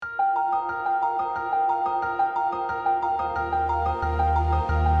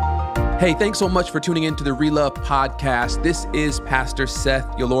Hey, thanks so much for tuning in to the Relove Podcast. This is Pastor Seth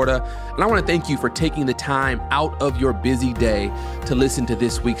Yolorda, and I want to thank you for taking the time out of your busy day to listen to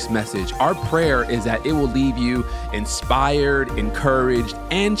this week's message. Our prayer is that it will leave you inspired, encouraged,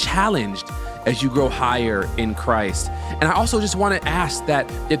 and challenged as you grow higher in Christ. And I also just want to ask that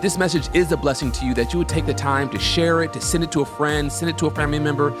if this message is a blessing to you, that you would take the time to share it, to send it to a friend, send it to a family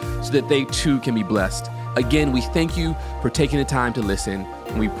member, so that they too can be blessed. Again, we thank you for taking the time to listen,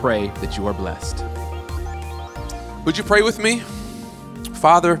 and we pray that you are blessed. Would you pray with me?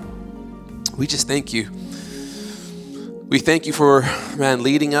 Father, we just thank you. We thank you for,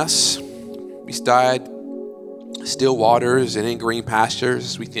 leading us beside still waters and in green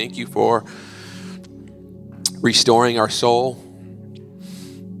pastures. We thank you for restoring our soul.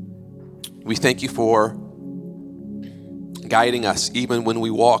 We thank you for guiding us even when we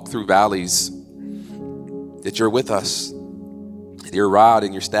walk through valleys, that you're with us. Your rod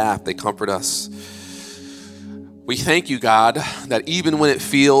and your staff, they comfort us. We thank you, God, that even when it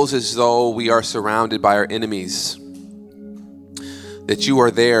feels as though we are surrounded by our enemies, that you are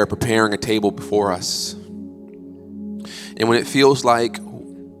there preparing a table before us. And when it feels like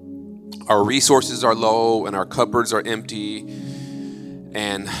our resources are low and our cupboards are empty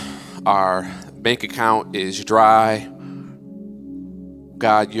and our bank account is dry,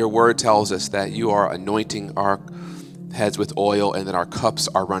 God, your word tells us that you are anointing our heads with oil and that our cups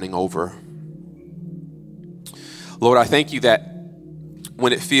are running over. Lord, I thank you that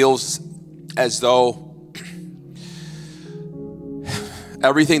when it feels as though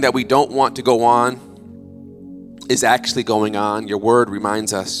everything that we don't want to go on is actually going on, your word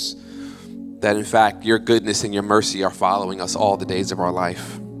reminds us that in fact your goodness and your mercy are following us all the days of our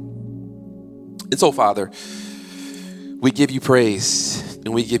life. And so, Father, we give you praise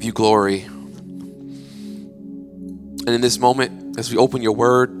and we give you glory. And in this moment, as we open your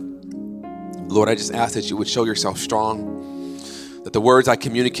word, Lord, I just ask that you would show yourself strong, that the words I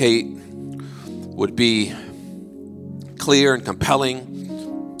communicate would be clear and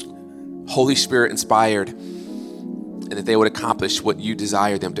compelling, Holy Spirit inspired, and that they would accomplish what you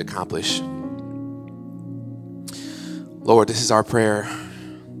desire them to accomplish. Lord, this is our prayer.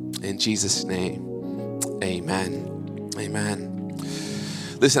 In Jesus' name, amen. Amen.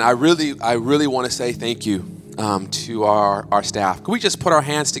 Listen, I really want to say thank you to our staff. Can we just put our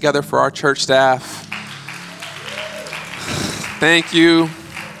hands together for our church staff? Thank you,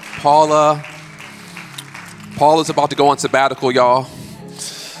 Paula. Paula's about to go on sabbatical, y'all.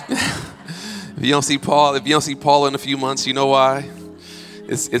 If you don't see Paula in a few months, you know why?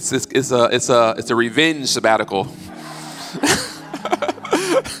 It's a revenge sabbatical.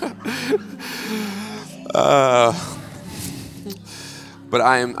 But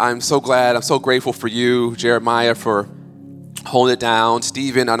I'm so glad, I'm so grateful for you, Jeremiah, for holding it down.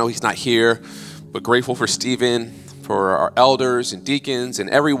 Stephen, I know he's not here, but grateful for Stephen, for our elders and deacons and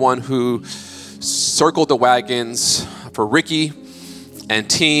everyone who circled the wagons, for Ricky and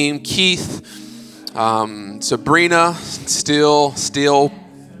team, Keith, Sabrina, still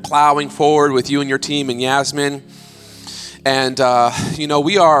plowing forward with you and your team, and Yasmin. And,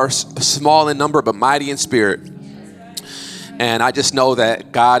 we are small in number, but mighty in spirit. And I just know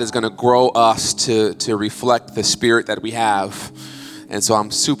that God is going to grow us to reflect the spirit that we have. And so I'm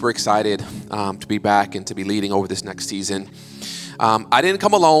super excited to be back and to be leading over this next season. I didn't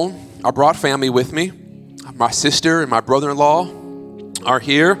come alone. I brought family with me. My sister and my brother-in-law are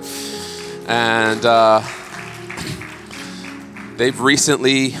here. And they've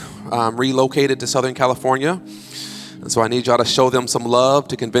recently relocated to Southern California. And so I need y'all to show them some love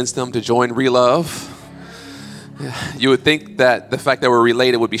to convince them to join Relove. You would think that the fact that we're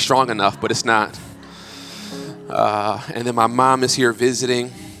related would be strong enough, but it's not. And then my mom is here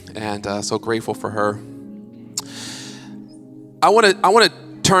visiting, and so grateful for her. I want to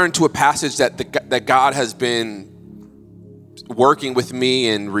turn to a passage that God has been working with me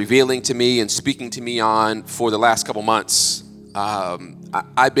and revealing to me and speaking to me on for the last couple months.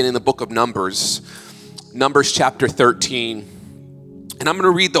 I've been in the book of Numbers chapter 13, and I'm going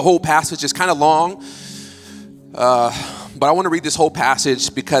to read the whole passage. It's kind of long. But I want to read this whole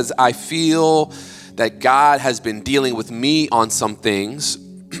passage because I feel that God has been dealing with me on some things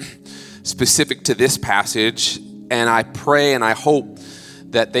specific to this passage, and I pray and I hope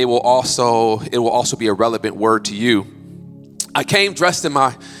that it will also be a relevant word to you. I came dressed in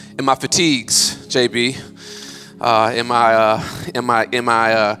my fatigues, JB,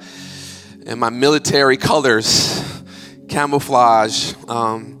 in my military colors, camouflage,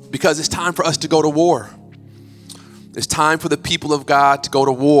 because it's time for us to go to war. It's time for the people of God to go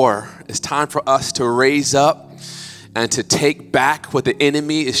to war. It's time for us to raise up and to take back what the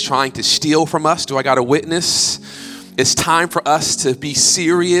enemy is trying to steal from us. Do I got a witness? It's time for us to be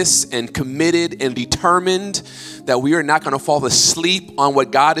serious and committed and determined that we are not going to fall asleep on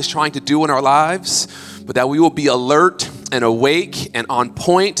what God is trying to do in our lives, but that we will be alert and awake and on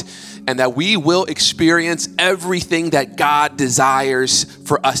point, and that we will experience everything that God desires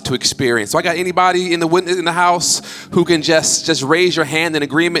for us to experience. So I got anybody in the house who can just raise your hand in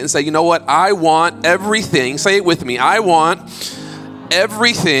agreement and say, you know what? I want everything. Say it with me. I want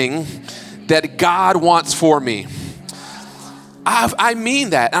everything that God wants for me. I mean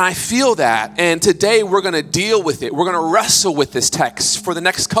that, and I feel that, and today we're going to deal with it. We're going to wrestle with this text for the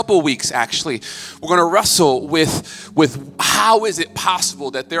next couple of weeks, actually. We're going to wrestle with how is it possible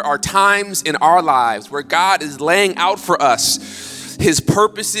that there are times in our lives where God is laying out for us his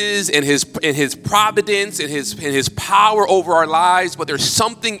purposes and his providence and his power over our lives, but there's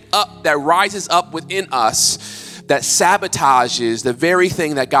something up that rises up within us that sabotages the very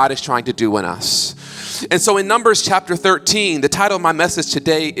thing that God is trying to do in us. And so in Numbers chapter 13, the title of my message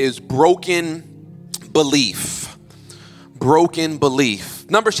today is Broken Belief. Broken Belief.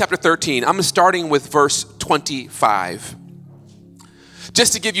 Numbers chapter 13, I'm starting with verse 25.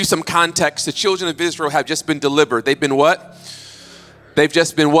 Just to give you some context, the children of Israel have just been delivered. They've been what? They've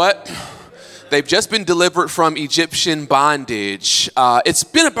just been what? They've just been delivered from Egyptian bondage. It's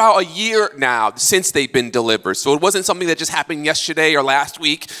been about a year now since they've been delivered. So it wasn't something that just happened yesterday or last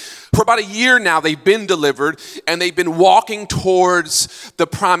week. For about a year now, they've been delivered, and they've been walking towards the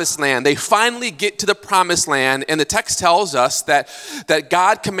promised land. They finally get to the promised land, and the text tells us that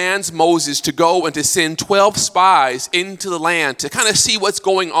God commands Moses to go and to send 12 spies into the land to kind of see what's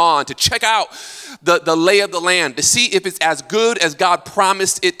going on, to check out the lay of the land, to see if it's as good as God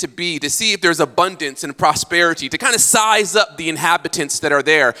promised it to be, to see if there's abundance and prosperity, to kind of size up the inhabitants that are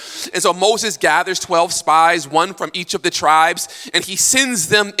there. And so Moses gathers 12 spies, one from each of the tribes, and he sends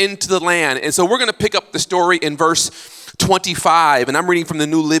them into the land. And so we're going to pick up the story in verse 25, and I'm reading from the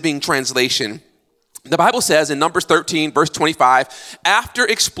New Living Translation. The Bible says in Numbers 13, verse 25, after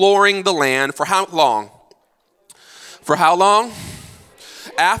exploring the land for how long? For how long?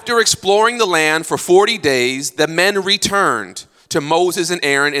 After exploring the land for 40 days, the men returned to Moses and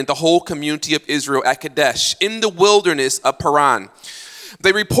Aaron and the whole community of Israel at Kadesh in the wilderness of Paran.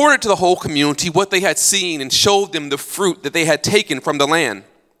 They reported to the whole community what they had seen and showed them the fruit that they had taken from the land.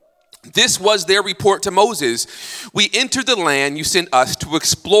 This was their report to Moses. We entered the land you sent us to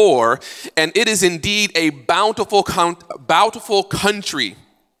explore, and it is indeed a bountiful country,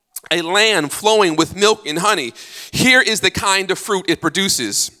 a land flowing with milk and honey. Here is the kind of fruit it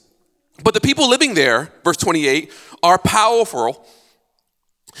produces. But the people living there, verse 28, are powerful,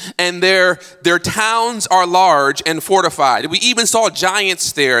 and their towns are large and fortified. We even saw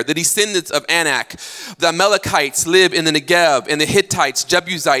giants there, the descendants of Anak. The Amalekites live in the Negev, and the Hittites,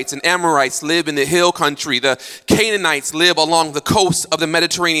 Jebusites, and Amorites live in the hill country. The Canaanites live along the coast of the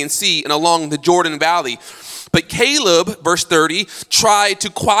Mediterranean Sea and along the Jordan Valley. But Caleb, verse 30, tried to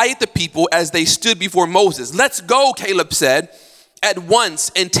quiet the people as they stood before Moses. Let's go, Caleb said, at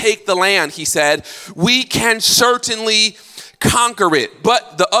once and take the land, he said. We can certainly conquer it.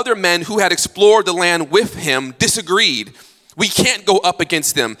 But the other men who had explored the land with him disagreed. We can't go up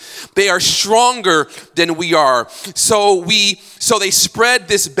against them. They are stronger than we are. So they spread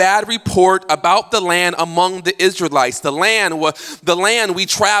this bad report about the land among the Israelites. The land we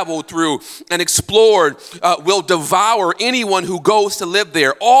traveled through and explored will devour anyone who goes to live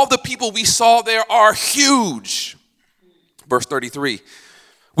there. All the people we saw there are huge. Verse 33.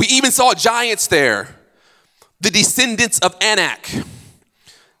 We even saw giants there, the descendants of Anak.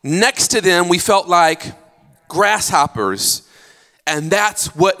 Next to them, we felt like grasshoppers, and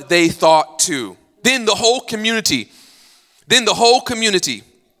that's what they thought too. Then the whole community,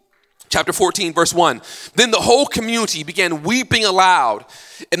 chapter 14, verse 1, then the whole community began weeping aloud,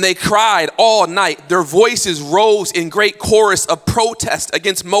 and they cried all night. Their voices rose in great chorus of protest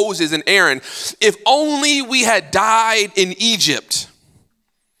against Moses and Aaron. If only we had died in Egypt,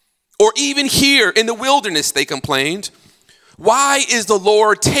 or even here in the wilderness, they complained. Why is the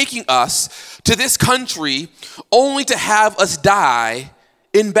Lord taking us to this country only to have us die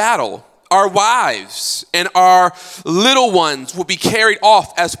in battle? Our wives and our little ones will be carried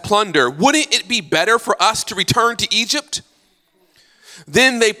off as plunder. Wouldn't it be better for us to return to Egypt?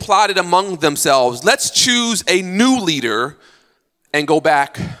 Then they plotted among themselves, let's choose a new leader and go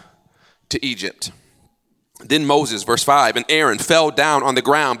back to Egypt. Then Moses, verse 5, and Aaron fell down on the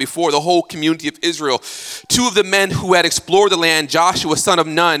ground before the whole community of Israel. Two of the men who had explored the land, Joshua son of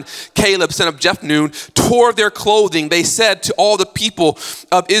Nun, Caleb son of Jephunneh, tore their clothing. They said to all the people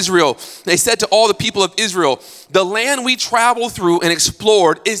of Israel, the land we traveled through and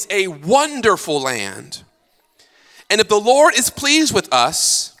explored is a wonderful land. And if the Lord is pleased with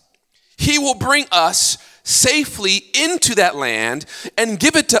us, he will bring us safely into that land and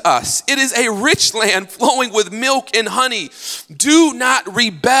give it to us. It is a rich land flowing with milk and honey. Do not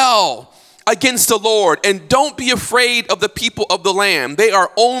rebel against the Lord, and don't be afraid of the people of the land. They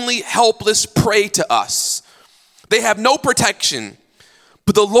are only helpless prey to us. They have no protection,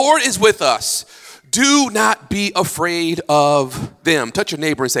 but the Lord is with us. Do not be afraid of them. Touch your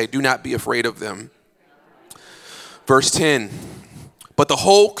neighbor and say, do not be afraid of them. Verse 10, but the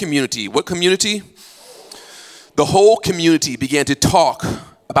whole community, what community? The whole community began to talk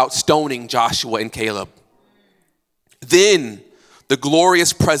about stoning Joshua and Caleb. Then the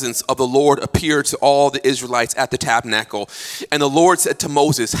glorious presence of the Lord appeared to all the Israelites at the tabernacle. And the Lord said to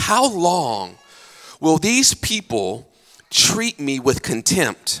Moses, how long will these people treat me with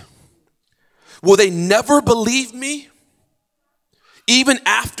contempt? Will they never believe me? Even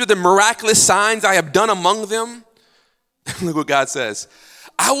after the miraculous signs I have done among them? Look what God says.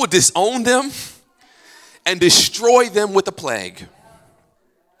 I will disown them and destroy them with a plague.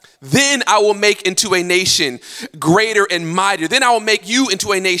 Then I will make into a nation greater and mightier. Then I will make you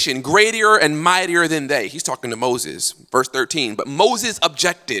into a nation greater and mightier than they. He's talking to Moses, verse 13. But Moses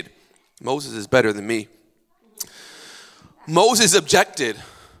objected. Moses is better than me. Moses objected.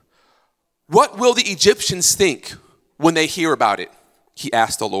 What will the Egyptians think when they hear about it? He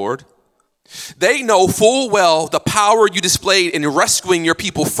asked the Lord. They know full well the power you displayed in rescuing your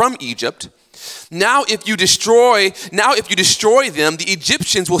people from Egypt. Now if you destroy them, the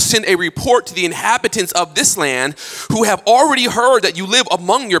Egyptians will send a report to the inhabitants of this land who have already heard that you live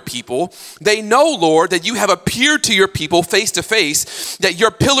among your people. They know, Lord, that you have appeared to your people face to face, that your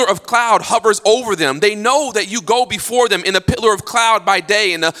pillar of cloud hovers over them. They know that you go before them in a pillar of cloud by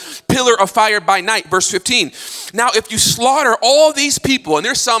day and a pillar of fire by night. Verse 15. Now if you slaughter all these people, and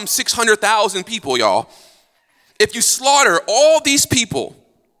there's some 600,000 people, y'all. If you slaughter all these people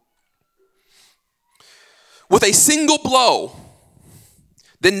with a single blow,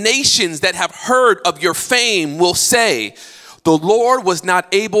 the nations that have heard of your fame will say, the Lord was not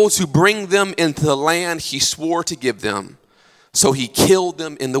able to bring them into the land he swore to give them, so he killed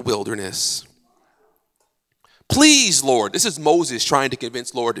them in the wilderness. Please, Lord, this is Moses trying to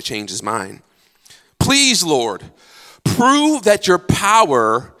convince Lord to change his mind. Please, Lord, prove that your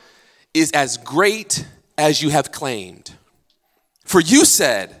power is as great as you have claimed. For you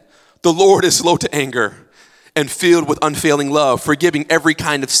said, the Lord is slow to anger and filled with unfailing love, forgiving every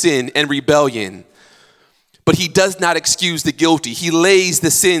kind of sin and rebellion. But he does not excuse the guilty. He lays the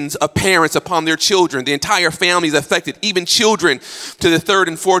sins of parents upon their children. The entire family is affected, even children to the third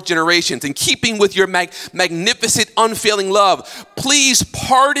and fourth generations. In keeping with your magnificent, unfailing love, please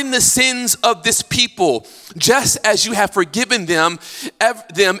pardon the sins of this people, just as you have forgiven them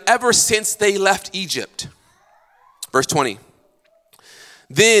ever since they left Egypt. Verse 20.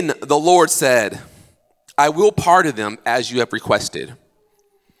 Then the Lord said, I will pardon them as you have requested.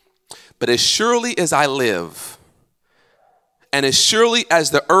 But as surely as I live, and as surely as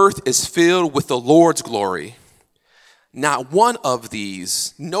the earth is filled with the Lord's glory, not one of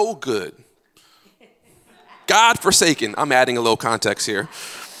these, no good, God forsaken, I'm adding a little context here,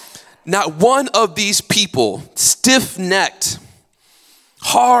 not one of these people, stiff-necked,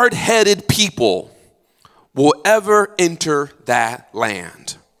 hard-headed people, will ever enter that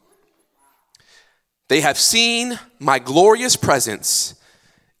land. They have seen my glorious presence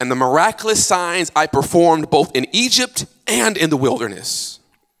and the miraculous signs I performed both in Egypt and in the wilderness.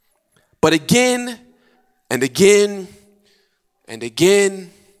 But again and again and again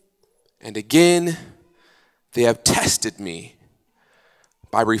and again, they have tested me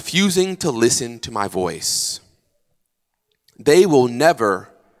by refusing to listen to my voice. They will never,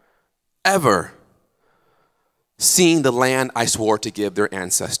 ever see the land I swore to give their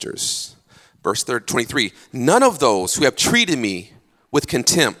ancestors. Verse 23, none of those who have treated me with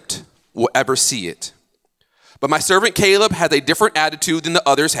contempt will ever see it. But my servant Caleb has a different attitude than the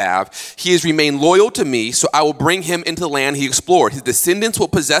others have. He has remained loyal to me, so I will bring him into the land he explored. His descendants will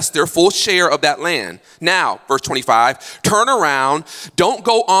possess their full share of that land. Now, verse 25, turn around. Don't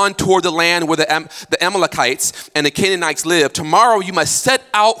go on toward the land where the Amalekites and the Canaanites live. Tomorrow you must set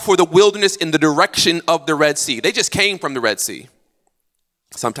out for the wilderness in the direction of the Red Sea. They just came from the Red Sea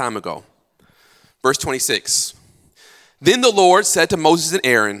some time ago. Verse 26, then the Lord said to Moses and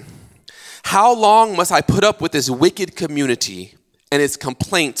Aaron, How long must I put up with this wicked community and its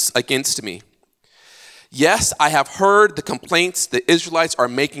complaints against me? Yes, I have heard the complaints the Israelites are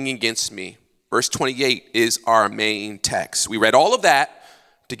making against me. Verse 28 is our main text. We read all of that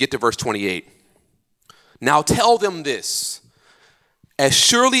to get to verse 28. Now tell them this: as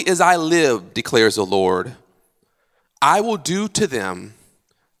surely as I live, declares the Lord, I will do to them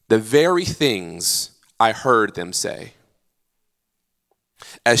the very things I heard them say.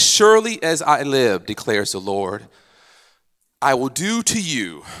 As surely as I live, declares the Lord, I will do to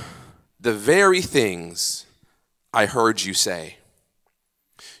you the very things I heard you say.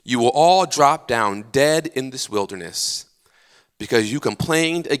 You will all drop down dead in this wilderness because you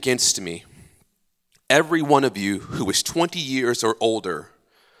complained against me. Every one of you who is 20 years or older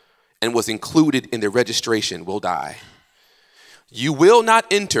and was included in the registration will die. You will not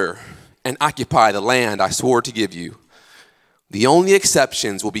enter and occupy the land I swore to give you. The only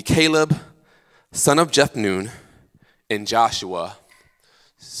exceptions will be Caleb, son of Jephunneh, and Joshua,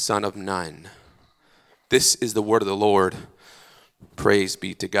 son of Nun. This is the word of the Lord. Praise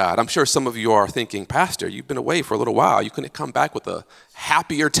be to God. I'm sure some of you are thinking, Pastor, you've been away for a little while. You couldn't come back with a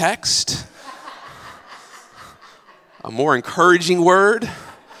happier text? A more encouraging word?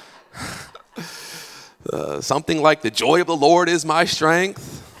 Something like the joy of the Lord is my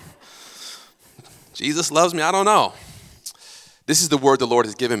strength. Jesus loves me. I don't know. This is the word the Lord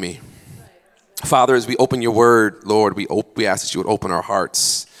has given me. Father, as we open your word, Lord, we ask that you would open our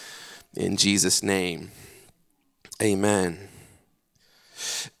hearts in Jesus' name. Amen.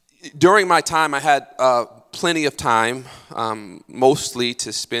 During my time, I had plenty of time, mostly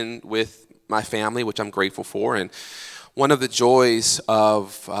to spend with my family, which I'm grateful for. And one of the joys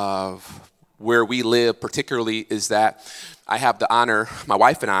of where we live particularly is that I have the honor, my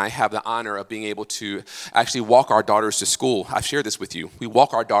wife and I have the honor of being able to actually walk our daughters to school. I've shared this with you. We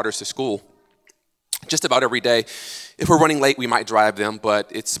walk our daughters to school just about every day. If we're running late, we might drive them,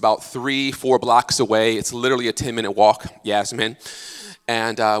 but it's about 3-4 blocks away. It's literally a 10-minute walk, Yasmin.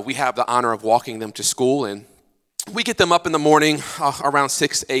 And we have the honor of walking them to school. And we get them up in the morning around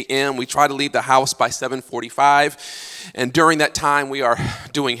 6 a.m. We try to leave the house by 7:45. And during that time, we are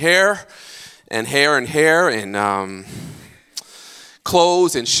doing hair and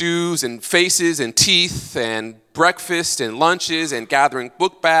clothes and shoes and faces and teeth and breakfast and lunches and gathering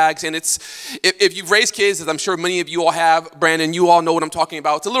book bags. And it's, if you've raised kids, as I'm sure many of you all have, Brandon, you all know what I'm talking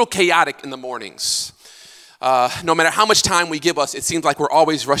about. It's a little chaotic in the mornings. No matter how much time we give us, it seems like we're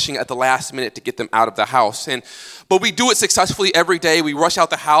always rushing at the last minute to get them out of the house. But we do it successfully every day. We rush out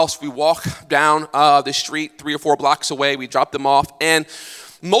the house. We walk down the street 3 or 4 blocks away. We drop them off. And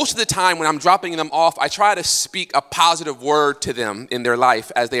most of the time when I'm dropping them off, I try to speak a positive word to them in their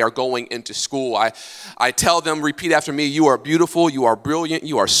life as they are going into school. I tell them, repeat after me, you are beautiful, you are brilliant,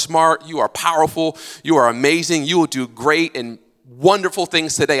 you are smart, you are powerful, you are amazing, you will do great and wonderful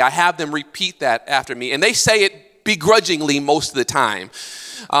things today. I have them repeat that after me, and they say it begrudgingly most of the time.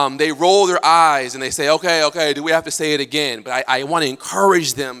 They roll their eyes and they say, okay, do we have to say it again? But I want to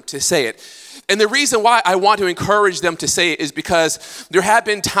encourage them to say it. And the reason why I want to encourage them to say it is because there have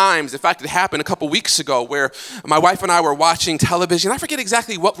been times, in fact, it happened a couple weeks ago, where my wife and I were watching television. I forget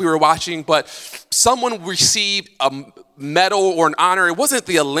exactly what we were watching, but someone received a medal or an honor. It wasn't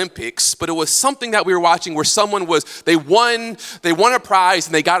the Olympics, but it was something that we were watching where they won a prize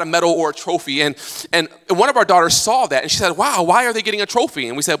and they got a medal or a trophy. And one of our daughters saw that and she said, wow, why are they getting a trophy?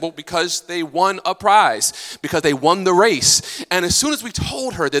 And we said, well, because they won a prize, because they won the race. And as soon as we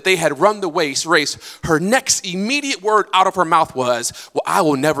told her that they had run the race, her next immediate word out of her mouth was, well, I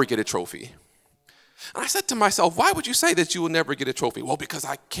will never get a trophy. And I said to myself, why would you say that you will never get a trophy? Well, because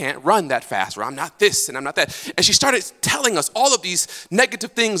I can't run that fast, or I'm not this and I'm not that. And she started telling us all of these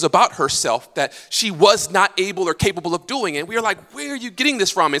negative things about herself that she was not able or capable of doing. And we were like, where are you getting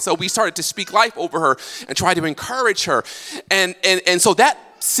this from? And so we started to speak life over her and try to encourage her. And so that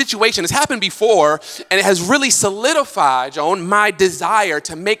situation has happened before, and it has really solidified, Joan, my desire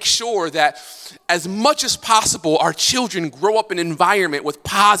to make sure that as much as possible, our children grow up in an environment with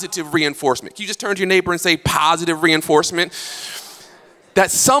positive reinforcement. Can you just turn to your neighbor and say positive reinforcement? That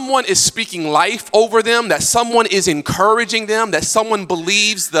someone is speaking life over them, that someone is encouraging them, that someone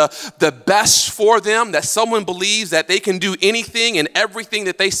believes the best for them, that someone believes that they can do anything and everything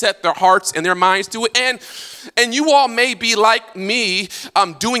that they set their hearts and their minds to it. And you all may be like me,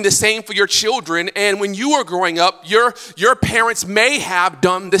 doing the same for your children. And when you were growing up, your parents may have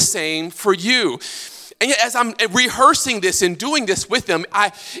done the same for you. And yet, as I'm rehearsing this and doing this with them,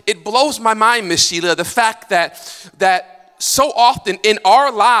 it blows my mind, Miss Sheila, the fact that so often in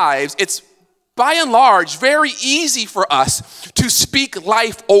our lives, it's by and large, very easy for us to speak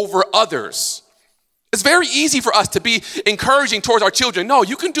life over others. It's very easy for us to be encouraging towards our children. No,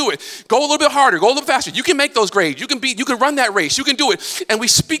 you can do it. Go a little bit harder. Go a little faster. You can make those grades. You can run that race. You can do it. And we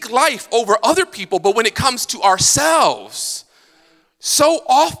speak life over other people. But when it comes to ourselves, so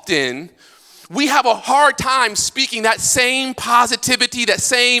often we have a hard time speaking that same positivity, that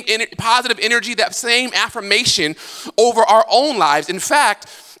same positive energy, that same affirmation over our own lives. In fact,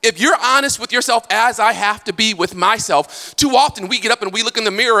 if you're honest with yourself, as I have to be with myself, too often we get up and we look in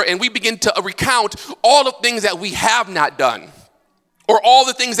the mirror and we begin to recount all the things that we have not done, or all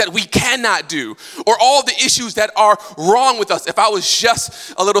the things that we cannot do, or all the issues that are wrong with us. If I was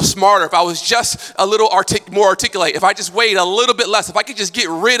just a little smarter, if I was just a little more articulate, if I just weighed a little bit less, if I could just get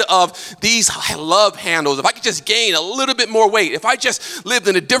rid of these love handles, if I could just gain a little bit more weight, if I just lived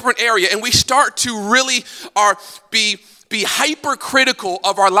in a different area, and we start to really be hypercritical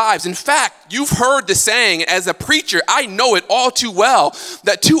of our lives. In fact, you've heard the saying, as a preacher, I know it all too well,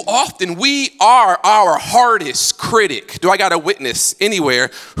 that too often we are our hardest critic. Do I got a witness anywhere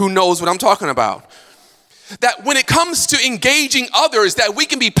who knows what I'm talking about? That when it comes to engaging others, that we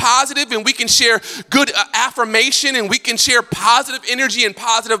can be positive and we can share good affirmation and we can share positive energy and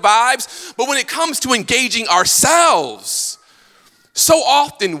positive vibes. But when it comes to engaging ourselves, so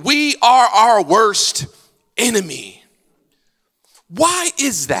often we are our worst enemy. Why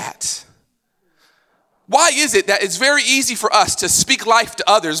is that? Why is it that it's very easy for us to speak life to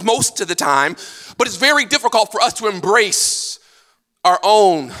others most of the time, but it's very difficult for us to embrace our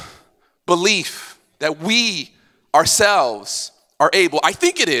own belief that we ourselves are able? I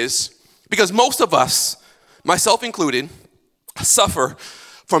think it is because most of us, myself included, suffer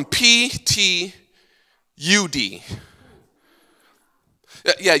from PTUD.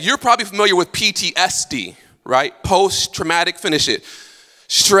 Yeah, you're probably familiar with PTSD. Right? Post-traumatic, finish it.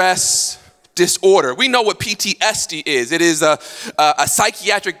 Stress disorder. We know what PTSD is. It is a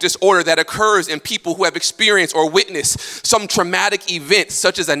psychiatric disorder that occurs in people who have experienced or witnessed some traumatic event,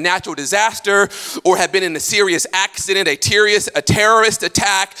 such as a natural disaster, or have been in a serious accident, a terrorist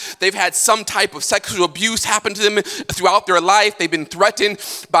attack. They've had some type of sexual abuse happen to them throughout their life. They've been threatened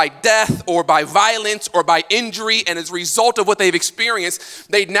by death or by violence or by injury, and as a result of what they've experienced,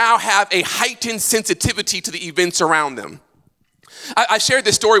 they now have a heightened sensitivity to the events around them. I shared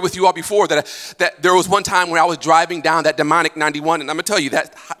this story with you all before that there was one time when I was driving down that demonic 91, and I'm going to tell you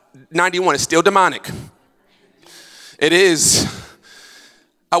that 91 is still demonic. It is.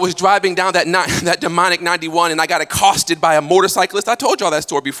 I was driving down that demonic 91, and I got accosted by a motorcyclist. I told y'all that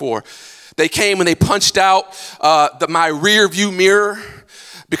story before. They came and they punched out my rear view mirror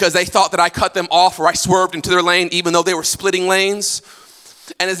because they thought that I cut them off or I swerved into their lane even though they were splitting lanes.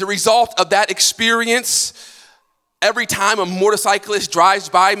 And as a result of that experience, every time a motorcyclist drives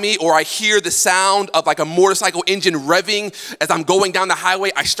by me or I hear the sound of like a motorcycle engine revving as I'm going down the highway,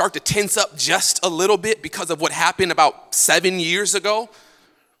 I start to tense up just a little bit because of what happened about 7 years ago.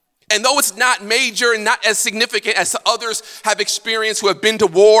 And though it's not major and not as significant as others have experienced who have been to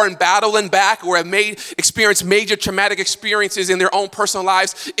war and battle and back or have experienced major traumatic experiences in their own personal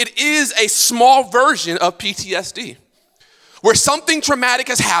lives, it is a small version of PTSD. Where something traumatic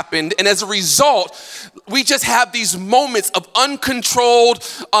has happened, and as a result, we just have these moments of uncontrolled,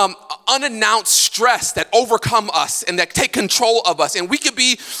 unannounced stress that overcome us and that take control of us. And we could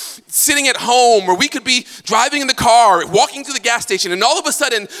be sitting at home, or we could be driving in the car, walking to the gas station, and all of a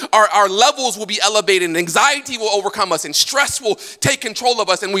sudden, our levels will be elevated, and anxiety will overcome us, and stress will take control of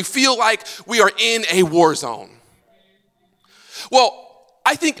us, and we feel like we are in a war zone. Well,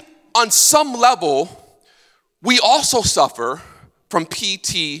 I think on some level, we also suffer from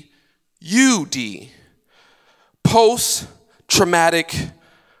PTUD, post-traumatic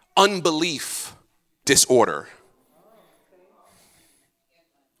unbelief disorder,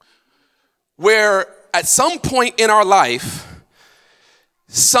 where at some point in our life,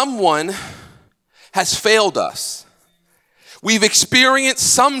 someone has failed us. We've experienced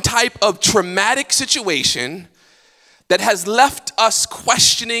some type of traumatic situation that has left us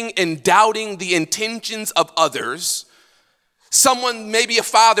questioning and doubting the intentions of others. Someone, maybe a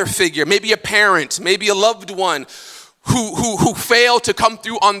father figure, maybe a parent, maybe a loved one who failed to come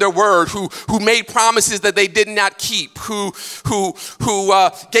through on their word, who made promises that they did not keep, who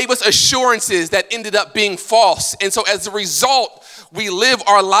gave us assurances that ended up being false. And so as a result, we live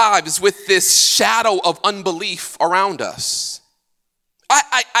our lives with this shadow of unbelief around us.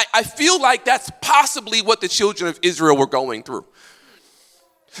 I feel like that's possibly what the children of Israel were going through.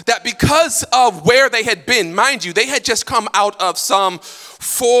 That because of where they had been, mind you, they had just come out of some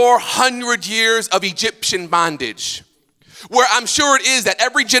 400 years of Egyptian bondage. where I'm sure it is that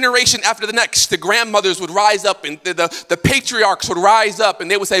every generation after the next, the grandmothers would rise up and the patriarchs would rise up and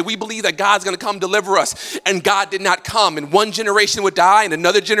they would say, we believe that God's going to come deliver us. And God did not come. And one generation would die and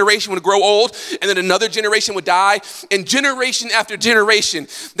another generation would grow old and then another generation would die. And generation after generation,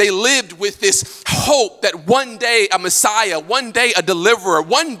 they lived with this hope that one day a Messiah, one day a deliverer,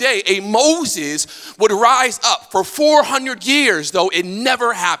 one day a Moses would rise up. For 400 years, though, it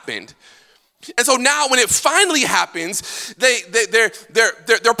never happened. And so now when it finally happens,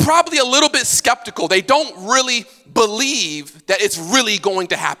 they're probably a little bit skeptical. They don't really believe that it's really going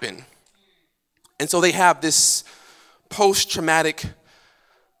to happen. And so they have this post-traumatic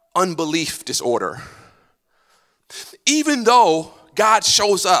unbelief disorder. Even though God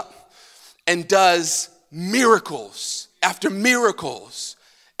shows up and does miracles after miracles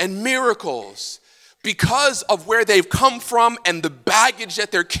and miracles, because of where they've come from and the baggage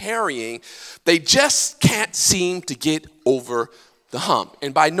that they're carrying, they just can't seem to get over the hump.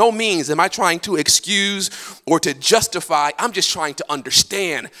 And by no means am I trying to excuse or to justify. I'm just trying to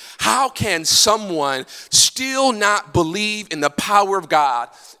understand, how can someone still not believe in the power of God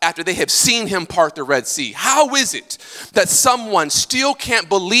after they have seen him part the Red Sea? How is it that someone still can't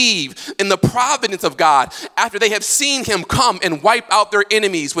believe in the providence of God after they have seen him come and wipe out their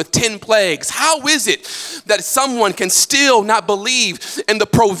enemies with 10 plagues? How is it that someone can still not believe in the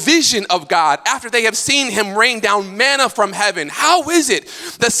provision of God after they have seen him rain down manna from heaven? How is it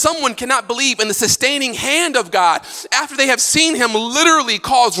that someone cannot believe in the sustaining hand of God after they have seen him literally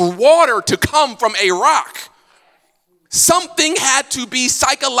cause water to come from a rock? Something had to be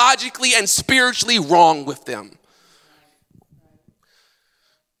psychologically and spiritually wrong with them.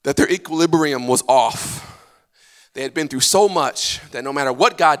 That their equilibrium was off. They had been through so much that no matter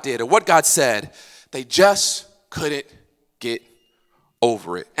what God did or what God said, they just couldn't get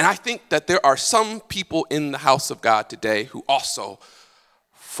over it. And I think that there are some people in the house of God today who also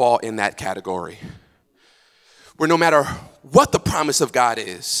fall in that category, where no matter what the promise of God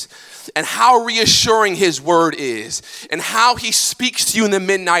is and how reassuring his word is and how he speaks to you in the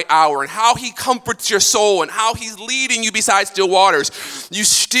midnight hour and how he comforts your soul and how he's leading you beside still waters, you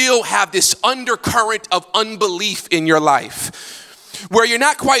still have this undercurrent of unbelief in your life, where you're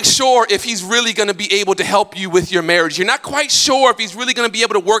not quite sure if he's really going to be able to help you with your marriage. You're not quite sure if he's really going to be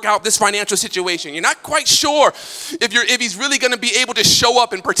able to work out this financial situation. You're not quite sure if he's really going to be able to show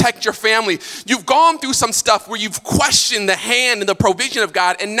up and protect your family. You've gone through some stuff where you've questioned the hand and the provision of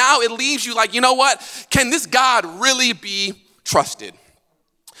God, and now it leaves you like, you know what? Can this God really be trusted?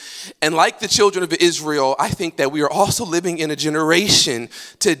 And like the children of Israel, I think that we are also living in a generation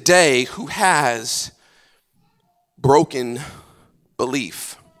today who has broken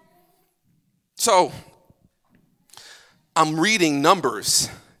belief. So I'm reading Numbers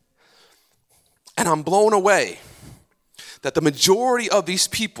and I'm blown away that the majority of these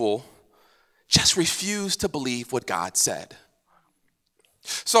people just refuse to believe what God said.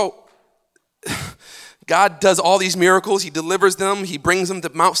 So God does all these miracles. He delivers them. He brings them to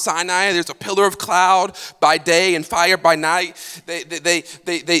Mount Sinai. There's a pillar of cloud by day and fire by night.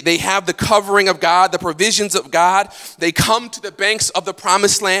 They have the covering of God, the provisions of God. They come to the banks of the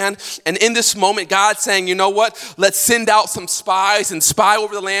promised land. And in this moment, God's saying, you know what? Let's send out some spies and spy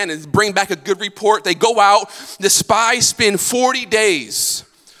over the land and bring back a good report. They go out. The spies spend 40 days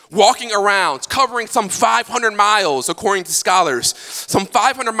walking around, covering some 500 miles, according to scholars, some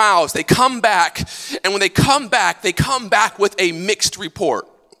 500 miles. They come back, and when they come back with a mixed report.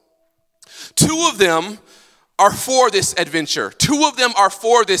 2 of them are for this adventure. 2 of them are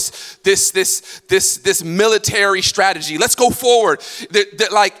for this military strategy. Let's go forward. They're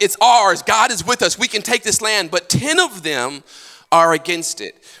like, it's ours. God is with us. We can take this land. But 10 of them are against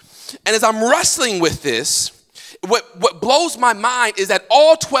it. And as I'm wrestling with this, what blows my mind is that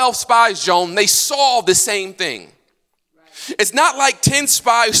all 12 spies, Joan, they saw the same thing. Right. It's not like 10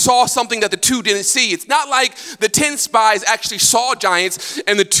 spies saw something that the 2 didn't see. It's not like the 10 spies actually saw giants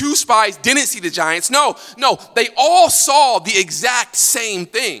and the 2 spies didn't see the giants. No, they all saw the exact same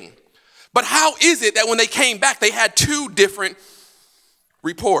thing. But how is it that when they came back, they had 2 different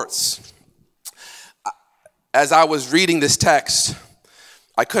reports? As I was reading this text,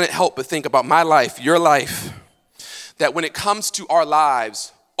 I couldn't help but think about my life, your life, that when it comes to our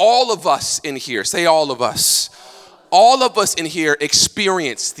lives, all of us in here, say all of us in here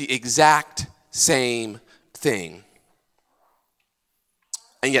experience the exact same thing.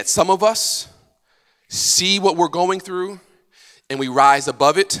 And yet some of us see what we're going through and we rise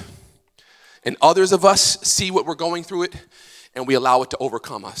above it. And others of us see what we're going through it and we allow it to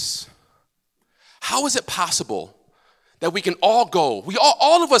overcome us. How is it possible that we can all go,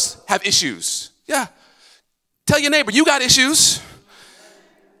 all of us have issues, yeah. Tell your neighbor, you got issues.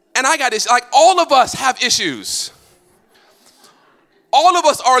 And I got issues. Like, all of us have issues. All of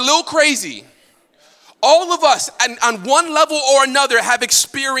us are a little crazy. All of us, on one level or another, have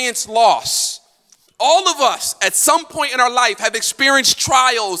experienced loss. All of us, at some point in our life, have experienced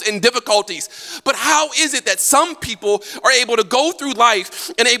trials and difficulties. But how is it that some people are able to go through life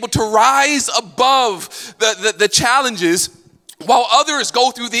and able to rise above the challenges, while others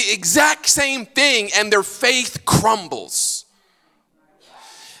go through the exact same thing and their faith crumbles?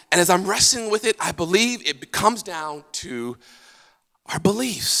 And as I'm wrestling with it, I believe it comes down to our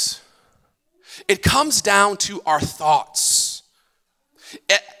beliefs. It comes down to our thoughts.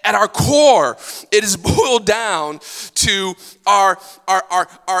 At our core, it is boiled down to our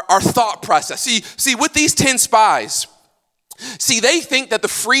thought process. See, with these 10 spies, they think that the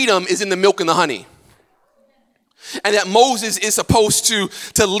freedom is in the milk and the honey. And that Moses is supposed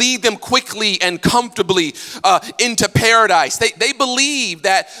to lead them quickly and comfortably into paradise. They believe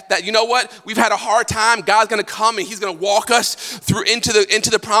that you know what, we've had a hard time. God's going to come and he's going to walk us through into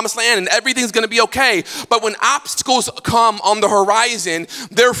the promised land and everything's going to be okay. But when obstacles come on the horizon,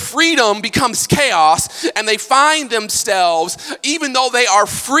 their freedom becomes chaos and they find themselves, even though they are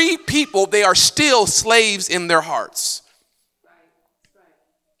free people, they are still slaves in their hearts.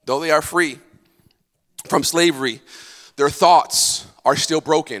 Though they are free from slavery, their thoughts are still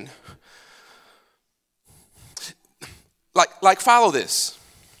broken. Like follow this.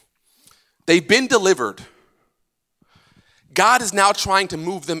 They've been delivered. God is now trying to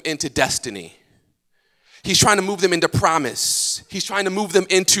move them into destiny. He's trying to move them into promise. He's trying to move them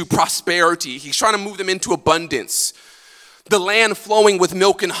into prosperity. He's trying to move them into abundance. The land flowing with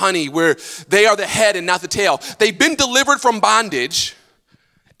milk and honey, where they are the head and not the tail. They've been delivered from bondage.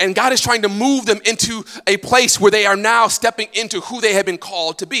 And God is trying to move them into a place where they are now stepping into who they have been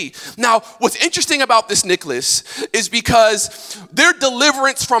called to be. Now, what's interesting about this, Nicholas, is because their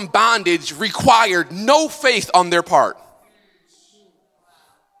deliverance from bondage required no faith on their part.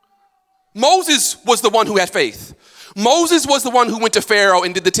 Moses was the one who had faith. Moses was the one who went to Pharaoh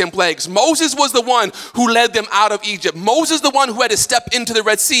and did the 10 plagues. Moses was the one who led them out of Egypt. Moses the one who had to step into the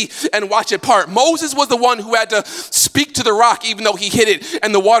Red Sea and watch it part. Moses was the one who had to speak to the rock even though he hit it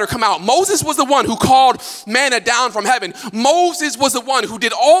and the water come out. Moses was the one who called manna down from heaven. Moses was the one who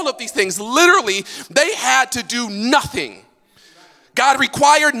did all of these things. Literally, they had to do nothing. God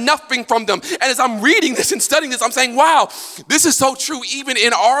required nothing from them. And as I'm reading this and studying this, I'm saying, wow, this is so true even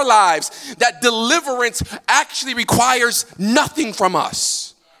in our lives, that deliverance actually requires nothing from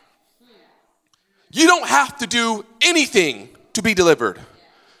us. You don't have to do anything to be delivered.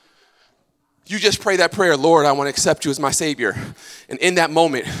 You just pray that prayer, Lord, I want to accept you as my Savior. And in that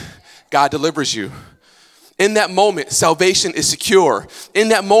moment, God delivers you. In that moment, salvation is secure. In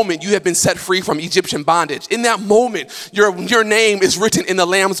that moment, you have been set free from Egyptian bondage. In that moment, your name is written in the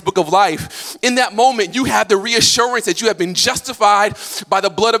Lamb's Book of Life. In that moment, you have the reassurance that you have been justified by the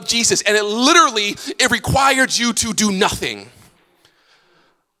blood of Jesus. And it required you to do nothing.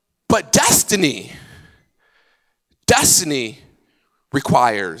 But destiny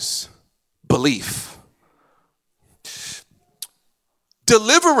requires belief.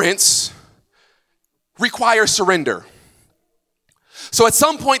 Deliverance requires surrender. So at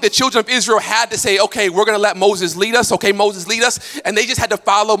some point, the children of Israel had to say, okay, we're going to let Moses lead us. Okay, Moses, lead us. And they just had to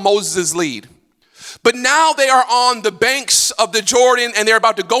follow Moses' lead. But now they are on the banks of the Jordan and they're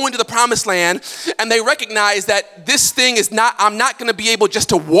about to go into the promised land. And they recognize that this thing is I'm not going to be able just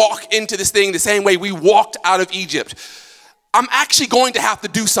to walk into this thing the same way we walked out of Egypt. I'm actually going to have to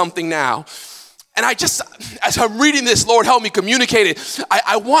do something now. And as I'm reading this, Lord, help me communicate it.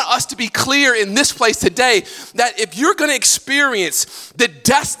 I want us to be clear in this place today that if you're going to experience the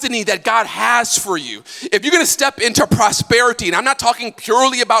destiny that God has for you, if you're going to step into prosperity, and I'm not talking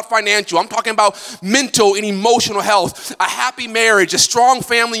purely about financial, I'm talking about mental and emotional health, a happy marriage, a strong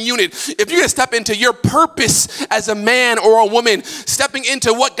family unit. If you're going to step into your purpose as a man or a woman, stepping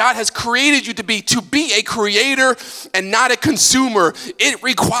into what God has created you to be a creator and not a consumer, it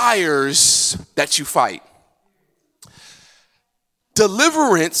requires that you fight.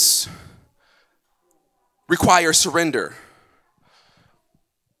 Deliverance requires surrender.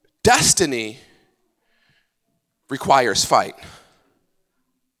 Destiny requires fight.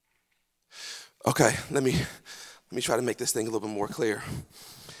 Okay, let me try to make this thing a little bit more clear.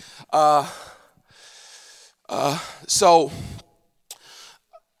 So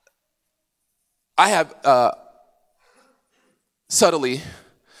I have subtly,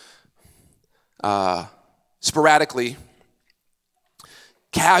 sporadically,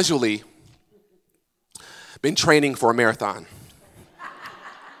 casually been training for a marathon.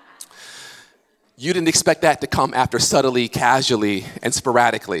 You didn't expect that to come after subtly, casually, and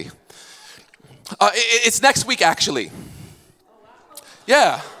sporadically. It's next week, actually.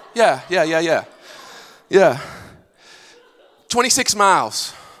 Yeah. 26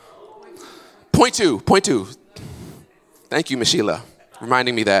 miles. Point two. Thank you, Miss Sheila,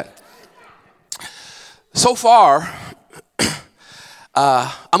 reminding me that. So far,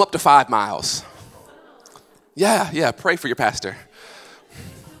 I'm up to 5 miles. Yeah, pray for your pastor.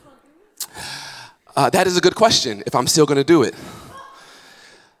 That is a good question, if I'm still going to do it.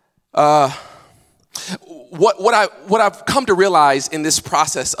 What I've come to realize in this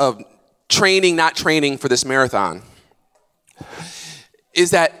process of training, not training for this marathon,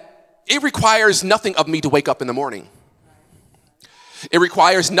 is that it requires nothing of me to wake up in the morning. It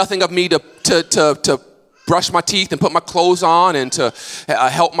requires nothing of me to brush my teeth and put my clothes on and to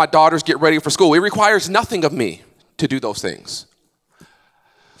help my daughters get ready for school. It requires nothing of me to do those things.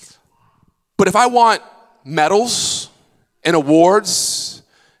 But if I want medals and awards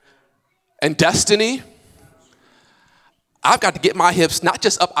and destiny, I've got to get my hips not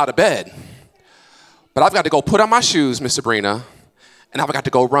just up out of bed, but I've got to go put on my shoes, Miss Sabrina, and I've got to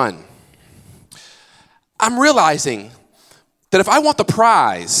go run. I'm realizing that if I want the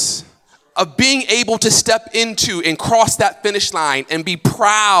prize of being able to step into and cross that finish line and be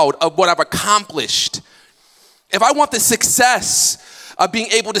proud of what I've accomplished, if I want the success of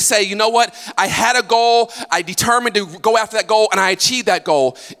being able to say, you know what, I had a goal, I determined to go after that goal, and I achieved that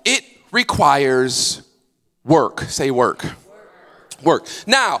goal, it requires work. Say work. Work.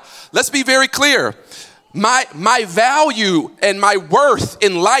 Now, let's be very clear. My value and my worth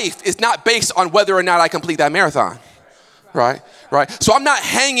in life is not based on whether or not I complete that marathon. Right? So I'm not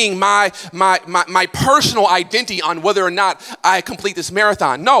hanging my personal identity on whether or not I complete this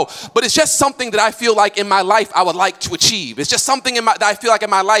marathon. No, but it's just something that I feel like in my life I would like to achieve. It's just something that I feel like in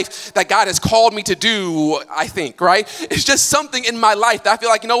my life that God has called me to do, I think, right? It's just something in my life that I feel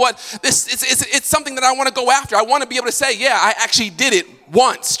like, you know what? It's something that I want to go after. I want to be able to say, yeah, I actually did it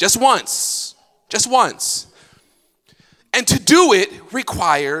once. And to do it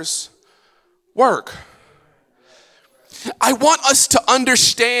requires work. I want us to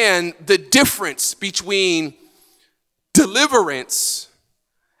understand the difference between deliverance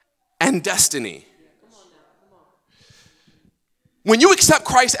and destiny. When you accept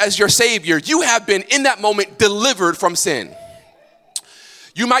Christ as your Savior, you have been in that moment delivered from sin.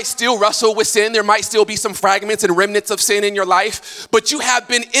 You might still wrestle with sin. There might still be some fragments and remnants of sin in your life, but you have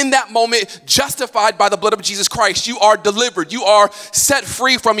been in that moment justified by the blood of Jesus Christ. You are delivered. You are set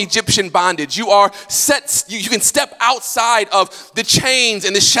free from Egyptian bondage. You can step outside of the chains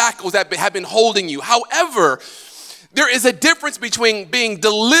and the shackles that have been holding you. However, there is a difference between being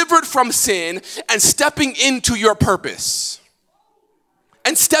delivered from sin and stepping into your purpose.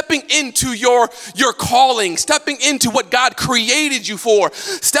 And stepping into your calling, stepping into what God created you for,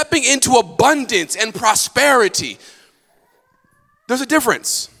 stepping into abundance and prosperity. There's a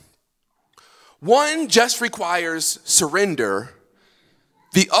difference. One just requires surrender.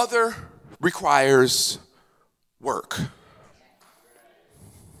 The other requires work.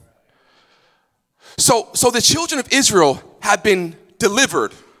 So the children of Israel have been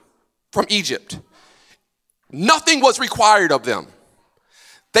delivered from Egypt. Nothing was required of them.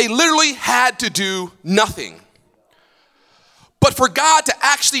 They literally had to do nothing. But for God to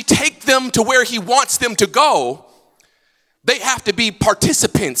actually take them to where he wants them to go, they have to be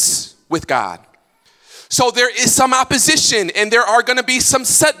participants with God. So there is some opposition, and there are going to be some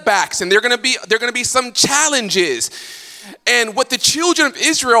setbacks, and there are going to be some challenges. And what the children of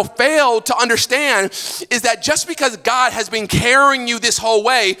Israel failed to understand is that just because God has been carrying you this whole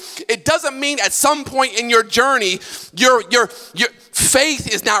way, it doesn't mean at some point in your journey, your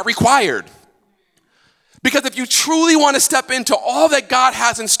faith is not required. Because if you truly want to step into all that God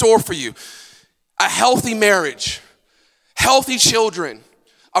has in store for you, a healthy marriage, healthy children,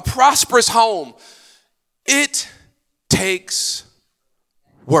 a prosperous home, it takes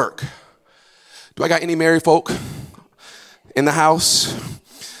work. Do I got any married folk in the house?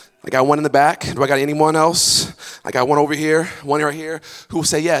 I got one in the back. Do I got anyone else? I got one over here, one right here, who will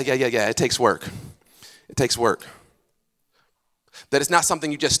say, yeah, it takes work. It takes work. That it's not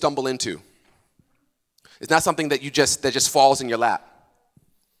something you just stumble into. It's not something that just falls in your lap.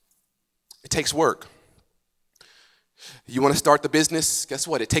 It takes work. You want to start the business? Guess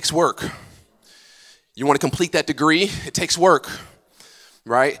what? It takes work. You want to complete that degree? It takes work,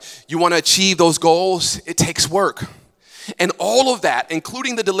 right? You want to achieve those goals? It takes work. And all of that,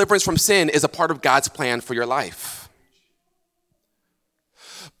 including the deliverance from sin, is a part of God's plan for your life.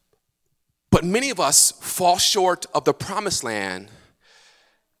 But many of us fall short of the promised land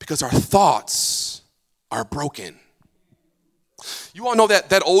because our thoughts are broken. You all know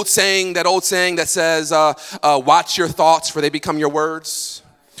that old saying that says, watch your thoughts for they become your words.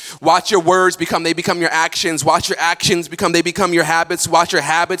 Watch your words they become your actions. Watch your actions they become your habits. Watch your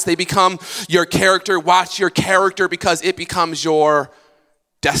habits, they become your character. Watch your character because it becomes your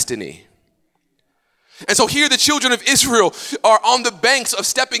destiny. And so here the children of Israel are on the banks of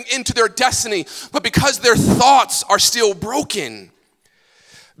stepping into their destiny, but because their thoughts are still broken,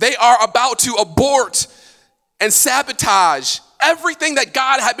 they are about to abort and sabotage everything that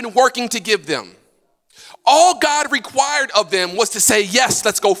God had been working to give them. All God required of them was to say, yes,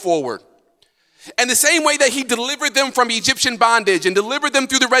 let's go forward. And the same way that he delivered them from Egyptian bondage and delivered them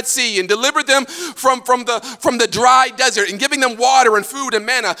through the Red Sea and delivered them from the dry desert and giving them water and food and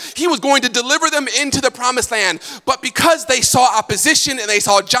manna, he was going to deliver them into the promised land. But because they saw opposition and they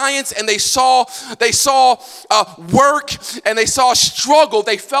saw giants and they saw work and they saw struggle,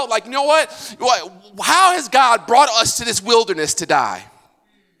 they felt like, you know what? How has God brought us to this wilderness to die?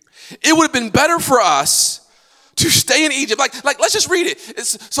 It would have been better for us to stay in Egypt. Like let's just read it.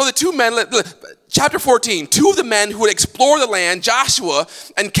 So the two men, chapter 14, two of the men who would explore the land, Joshua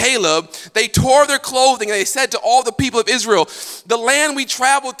and Caleb, they tore their clothing and they said to all the people of Israel, the land we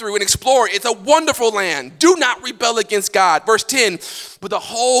traveled through and explored, it's a wonderful land. Do not rebel against God. Verse 10, but the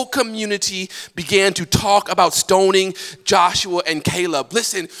whole community began to talk about stoning Joshua and Caleb.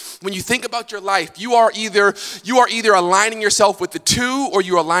 Listen, when you think about your life, you are either aligning yourself with the 2 or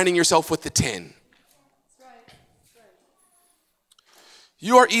you're aligning yourself with the 10.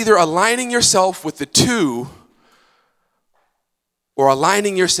 You are either aligning yourself with the 2 or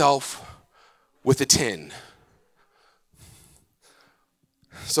aligning yourself with the 10.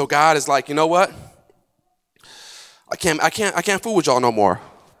 So God is like, you know what? I can't fool with y'all no more.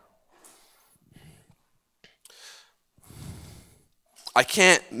 I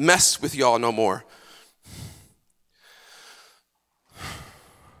can't mess with y'all no more.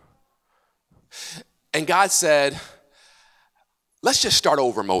 And God said, let's just start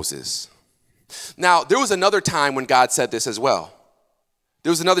over, Moses. Now, there was another time when God said this as well. There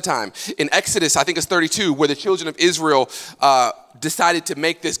was another time in Exodus, I think it's 32, where the children of Israel decided to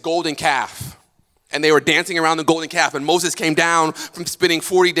make this golden calf. And they were dancing around the golden calf. And Moses came down from spending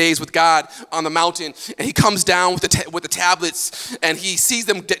 40 days with God on the mountain. And he comes down with the tablets. And he sees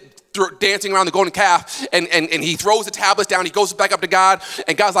them dancing around the golden calf. And he throws the tablets down. He goes back up to God.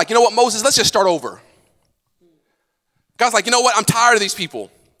 And God's like, you know what, Moses, let's just start over. God's like, you know what? I'm tired of these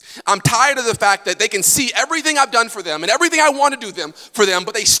people. I'm tired of the fact that they can see everything I've done for them and everything I want to do for them,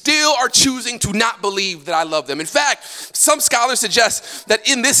 but they still are choosing to not believe that I love them. In fact, some scholars suggest that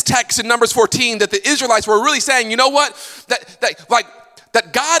in this text in Numbers 14, that the Israelites were really saying, you know what?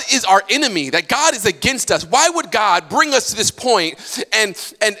 That God is our enemy, that God is against us. Why would God bring us to this point and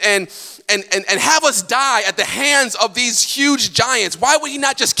have us die at the hands of these huge giants? Why would he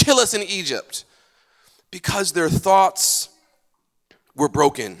not just kill us in Egypt? Because their thoughts were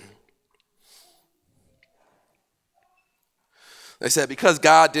broken. They said, because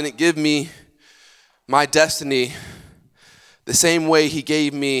God didn't give me my destiny the same way he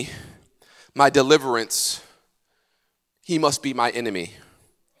gave me my deliverance, he must be my enemy.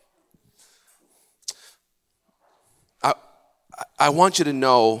 I want you to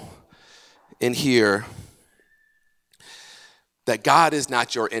know in here that God is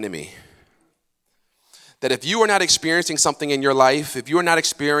not your enemy. That if you are not experiencing something in your life, if you are not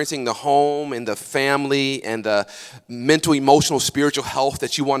experiencing the home and the family and the mental, emotional, spiritual health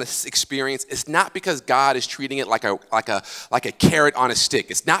that you want to experience, it's not because God is treating it like a carrot on a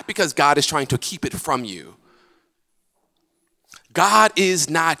stick. It's not because God is trying to keep it from you. God is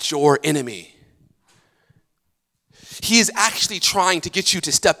not your enemy. He is actually trying to get you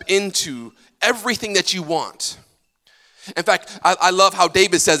to step into everything that you want. In fact, I love how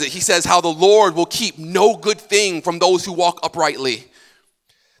David says it. He says how the Lord will keep no good thing from those who walk uprightly.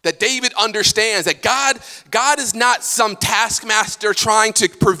 That David understands that God is not some taskmaster trying to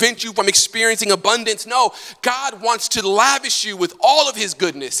prevent you from experiencing abundance. No, God wants to lavish you with all of his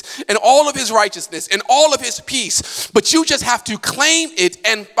goodness and all of his righteousness and all of his peace. But you just have to claim it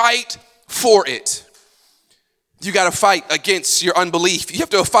and fight for it. You got to fight against your unbelief. You have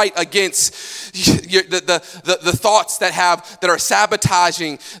to fight against the thoughts that are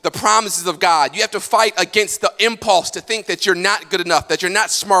sabotaging the promises of God. You have to fight against the impulse to think that you're not good enough, that you're not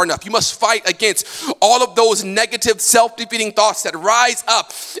smart enough. You must fight against all of those negative, self-defeating thoughts that rise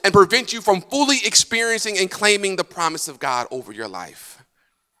up and prevent you from fully experiencing and claiming the promise of God over your life.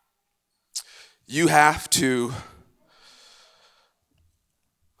 You have to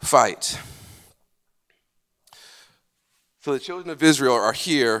fight. So the children of Israel are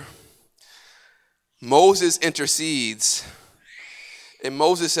here, Moses intercedes, and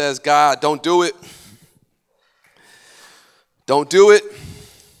Moses says, God, don't do it. Don't do it.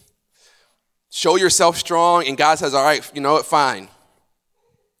 Show yourself strong. And God says, all right, you know what, fine.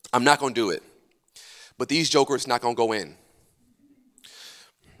 I'm not going to do it. But these jokers not going to go in.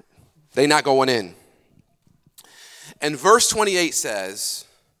 They not going in. And verse 28 says,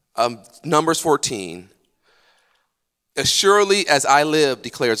 Numbers 14, as surely as I live,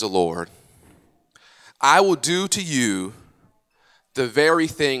 declares the Lord, I will do to you the very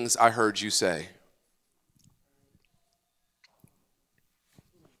things I heard you say.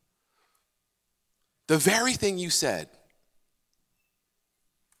 The very thing you said,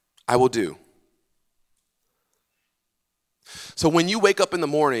 I will do. So when you wake up in the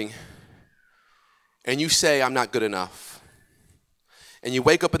morning and you say, I'm not good enough, and you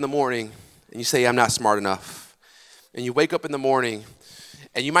wake up in the morning and you say, I'm not smart enough, and you wake up in the morning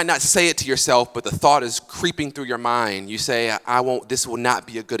and you might not say it to yourself, but the thought is creeping through your mind. You say, this will not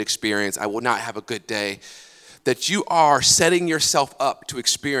be a good experience. I will not have a good day. That you are setting yourself up to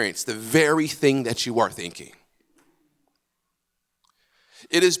experience the very thing that you are thinking.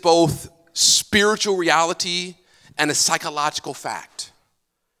 It is both spiritual reality and a psychological fact.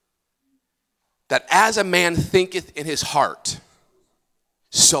 That as a man thinketh in his heart,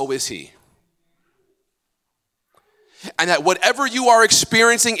 so is he. And that whatever you are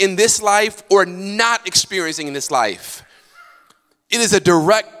experiencing in this life or not experiencing in this life, it is a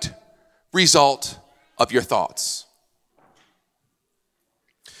direct result of your thoughts.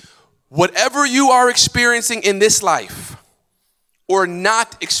 Whatever you are experiencing in this life or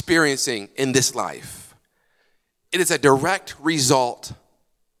not experiencing in this life, it is a direct result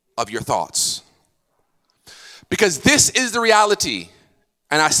of your thoughts. Because this is the reality,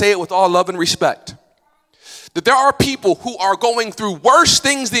 and I say it with all love and respect, that there are people who are going through worse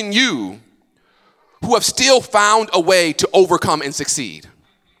things than you who have still found a way to overcome and succeed.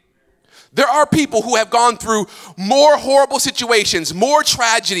 There are people who have gone through more horrible situations, more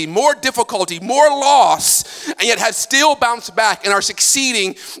tragedy, more difficulty, more loss, and yet have still bounced back and are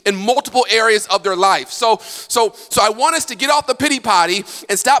succeeding in multiple areas of their life. So I want us to get off the pity potty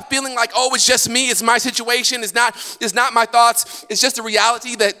and stop feeling like, oh, it's just me, it's my situation, it's not my thoughts, it's just a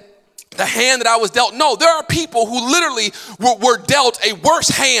reality that the hand that I was dealt. No, there are people who literally were dealt a worse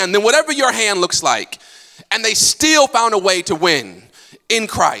hand than whatever your hand looks like, and they still found a way to win in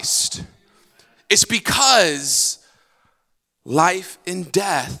Christ. It's because life and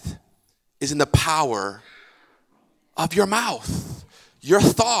death is in the power of your mouth, your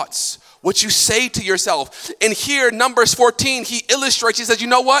thoughts, what you say to yourself. And here, Numbers 14, he illustrates, he says, you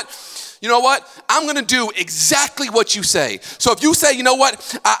know what? I'm going to do exactly what you say. So if you say, you know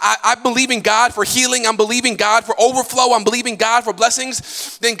what? I believe in God for healing. I'm believing God for overflow. I'm believing God for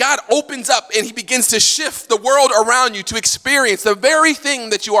blessings. Then God opens up and he begins to shift the world around you to experience the very thing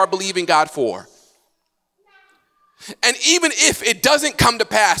that you are believing God for. And even if it doesn't come to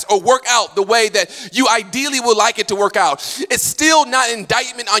pass or work out the way that you ideally would like it to work out, it's still not an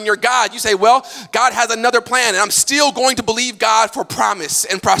indictment on your God. You say, well, God has another plan, and I'm still going to believe God for promise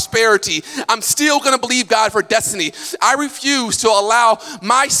and prosperity. I'm still going to believe God for destiny. I refuse to allow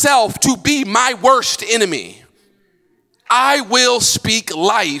myself to be my worst enemy. I will speak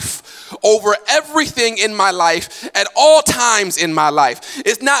life over everything in my life at all times in my life.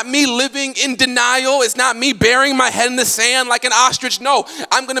 It's not me living in denial. It's not me burying my head in the sand like an ostrich. No,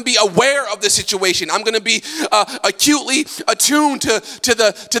 I'm going to be aware of the situation. I'm going to be acutely attuned to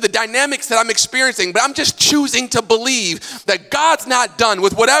the dynamics that I'm experiencing. But I'm just choosing to believe that God's not done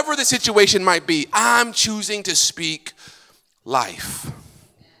with whatever the situation might be. I'm choosing to speak life.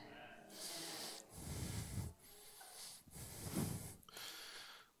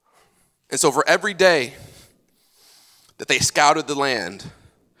 And so for every day that they scouted the land,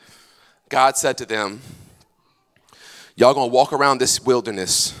 God said to them, y'all gonna walk around this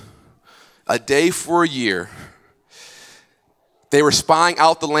wilderness a day for a year. They were spying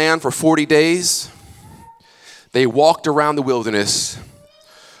out the land for 40 days. They walked around the wilderness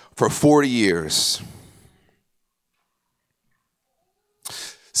for 40 years.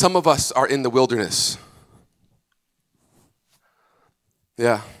 Some of us are in the wilderness.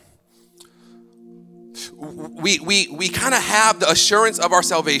 Yeah. We kind of have the assurance of our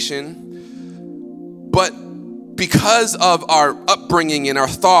salvation, but because of our upbringing and our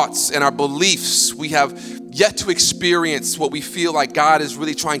thoughts and our beliefs, we have yet to experience what we feel like God is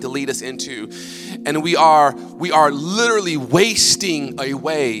really trying to lead us into. And we are literally wasting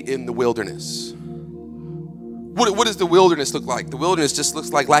away in the wilderness. What does the wilderness look like? The wilderness just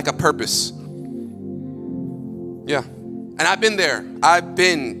looks like lack of purpose. Yeah. And I've been there.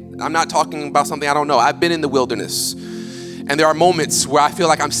 I'm not talking about something I don't know. I've been in the wilderness. And there are moments where I feel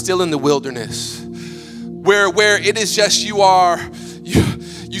like I'm still in the wilderness, where it is just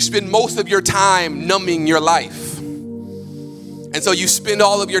you spend most of your time numbing your life. And so you spend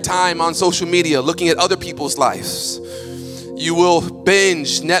all of your time on social media looking at other people's lives. You will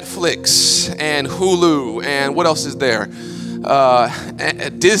binge Netflix and Hulu and what else is there?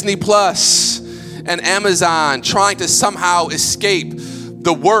 Disney Plus and Amazon, trying to somehow escape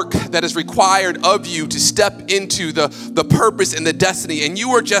the work that is required of you to step into the purpose and the destiny. And you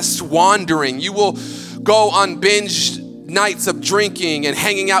are just wandering. You will go on binge nights of drinking and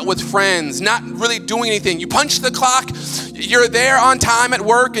hanging out with friends, not really doing anything. You punch the clock, you're there on time at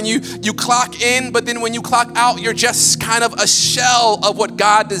work, and you clock in, but then when you clock out, you're just kind of a shell of what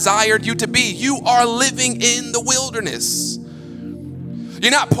God desired you to be. You are living in the wilderness.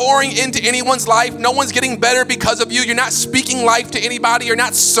 You're not pouring into anyone's life. No one's getting better because of you. You're not speaking life to anybody. You're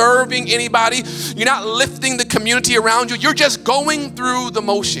not serving anybody. You're not lifting the community around you. You're just going through the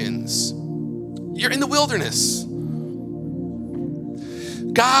motions. You're in the wilderness.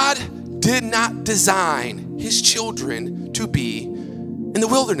 God did not design his children to be in the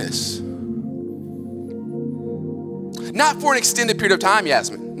wilderness. Not for an extended period of time,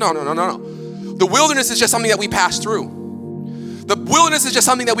 Yasmin. No. The wilderness is just something that we pass through. The wilderness is just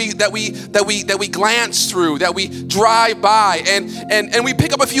something that we glance through, that we drive by, and we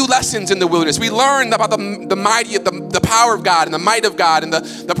pick up a few lessons in the wilderness. We learn about the power of God and the might of God and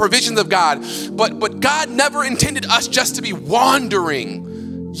the provisions of God. But God never intended us just to be wandering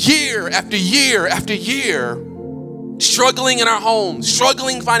year after year after year, struggling in our homes,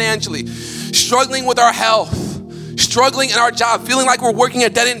 struggling financially, struggling with our health, struggling in our job, feeling like we're working a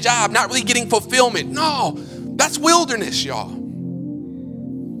dead-end job, not really getting fulfillment. No, that's wilderness, y'all.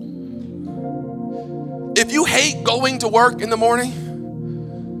 If you hate going to work in the morning,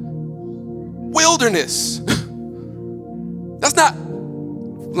 wilderness. That's not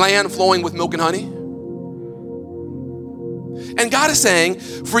land flowing with milk and honey. And God is saying,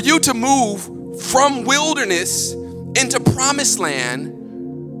 for you to move from wilderness into promised land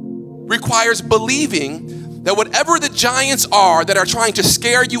requires believing that whatever the giants are that are trying to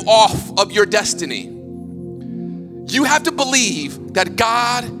scare you off of your destiny, you have to believe that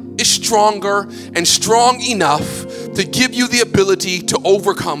God is stronger and strong enough to give you the ability to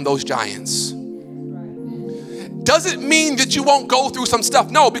overcome those giants. Doesn't mean that you won't go through some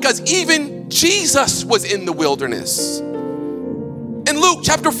stuff. No, because even Jesus was in the wilderness. In Luke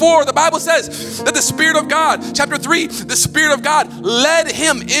chapter 4, the Bible says that the Spirit of God, chapter 3, the Spirit of God led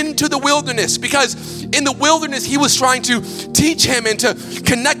him into the wilderness, because in the wilderness he was trying to teach him and to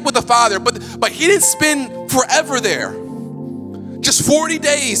connect with the Father, but he didn't spend forever there. Just 40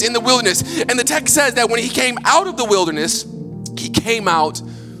 days in the wilderness. And the text says that when he came out of the wilderness, he came out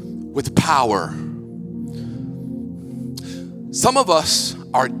with power. Some of us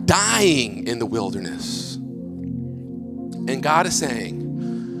are dying in the wilderness. And God is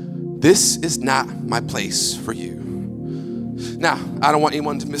saying, this is not my place for you. Now, I don't want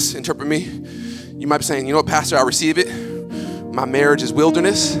anyone to misinterpret me. You might be saying, you know what, Pastor, I receive it. My marriage is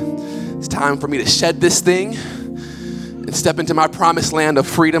wilderness. It's time for me to shed this thing and step into my promised land of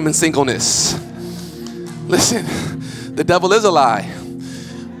freedom and singleness. Listen, the devil is a lie.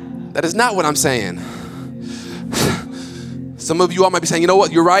 That is not what I'm saying. Some of you all might be saying, you know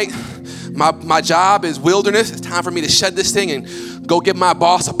what, you're right. My job is wilderness. It's time for me to shed this thing and go give my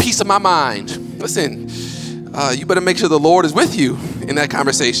boss a piece of my mind. Listen, you better make sure the Lord is with you in that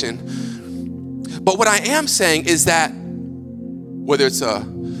conversation. But what I am saying is that whether it's a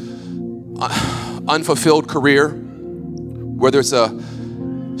unfulfilled career, whether it's a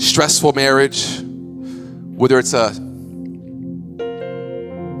stressful marriage, whether it's a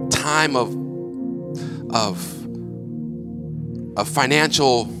time of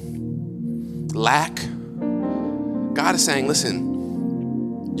financial lack, God is saying,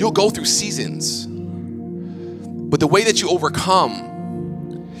 listen, you'll go through seasons, but the way that you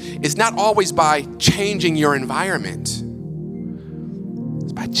overcome is not always by changing your environment.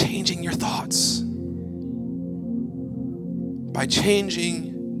 It's by changing your thoughts. By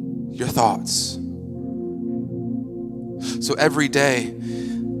changing your thoughts. So every day,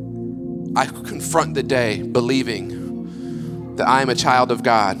 I confront the day believing that I am a child of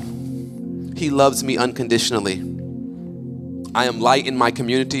God. He loves me unconditionally. I am light in my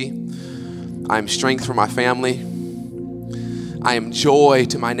community. I am strength for my family. I am joy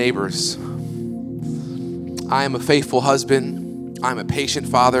to my neighbors. I am a faithful husband. I am a patient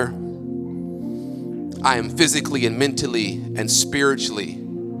father. I am physically and mentally and spiritually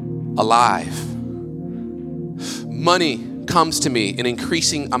alive. Money comes to me in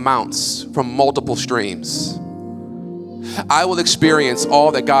increasing amounts from multiple streams. I will experience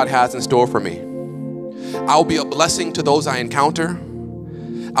all that God has in store for me. I'll be a blessing to those I encounter.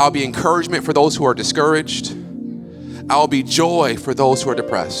 I'll be encouragement for those who are discouraged. I'll be joy for those who are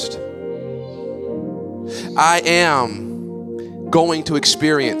depressed. I am going to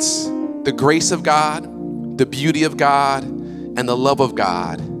experience the grace of God, the beauty of God, and the love of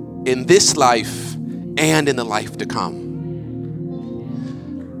God in this life and in the life to come.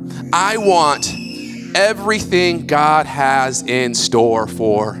 I want everything God has in store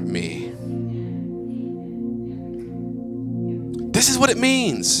for me. This is what it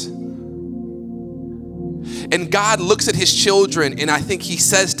means. And God looks at his children, and I think he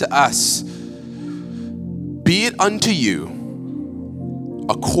says to us, be it unto you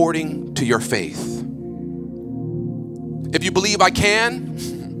according to your faith. If you believe I can,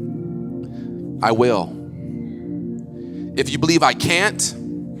 I will. If you believe I can't,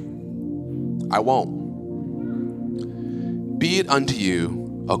 I won't. Be it unto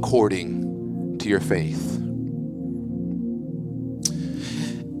you according to your faith.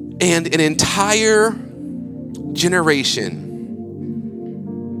 And an entire generation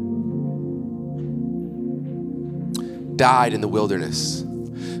died in the wilderness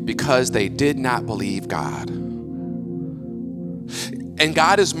because they did not believe God. And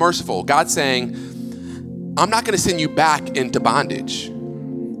God is merciful. God's saying, I'm not going to send you back into bondage,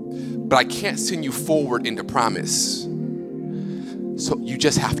 but I can't send you forward into promise. So you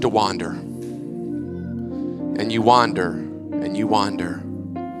just have to wander. And you wander, and you wander.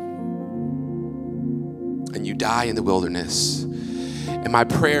 And you die in the wilderness. And my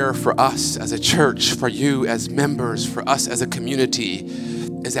prayer for us as a church, for you as members, for us as a community,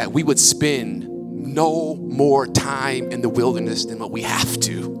 is that we would spend no more time in the wilderness than what we have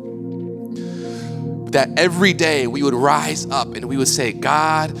to. That every day we would rise up and we would say,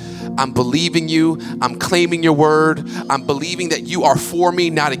 God, I'm believing you. I'm claiming your word. I'm believing that you are for me,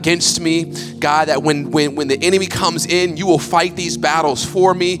 not against me. God, that when the enemy comes in, you will fight these battles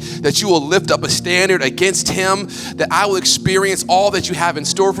for me, that you will lift up a standard against him, that I will experience all that you have in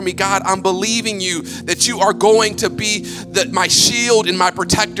store for me. God, I'm believing you that you are going to be my shield and my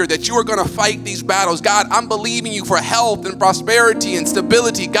protector, that you are going to fight these battles. God, I'm believing you for health and prosperity and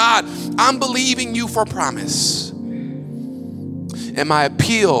stability. God, I'm believing you for promise. And my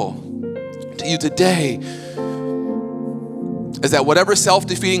appeal to you today is that whatever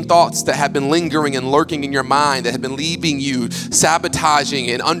self-defeating thoughts that have been lingering and lurking in your mind, that have been leaving you,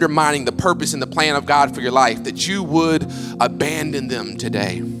 sabotaging and undermining the purpose and the plan of God for your life, that you would abandon them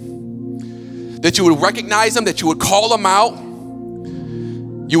today. That you would recognize them, that you would call them out.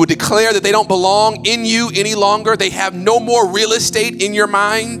 You would declare that they don't belong in you any longer. They have no more real estate in your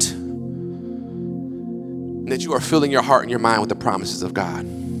mind. And that you are filling your heart and your mind with the promises of God.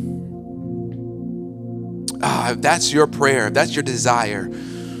 If that's your prayer, if that's your desire,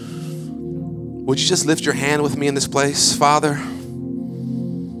 would you just lift your hand with me in this place? Father,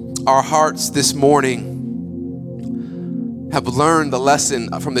 our hearts this morning have learned the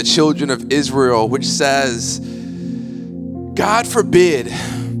lesson from the children of Israel, which says, God forbid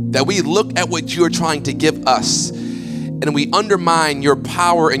that we look at what you're trying to give us and we undermine your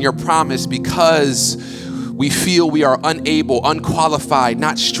power and your promise because we feel we are unable, unqualified,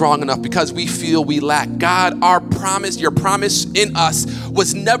 not strong enough, because we feel we lack. God, our promise, your promise in us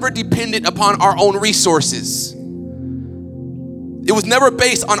was never dependent upon our own resources. It was never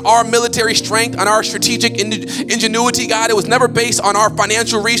based on our military strength, on our strategic ingenuity, God. It was never based on our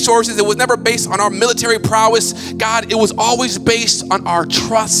financial resources. It was never based on our military prowess. God, it was always based on our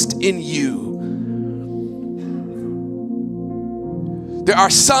trust in you. There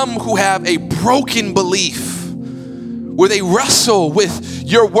are some who have a broken belief where they wrestle with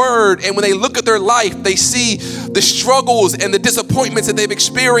your word, and when they look at their life, they see the struggles and the disappointments that they've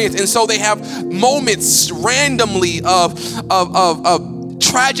experienced, and so they have moments randomly of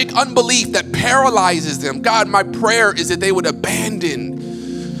tragic unbelief that paralyzes them. God, my prayer is that they would abandon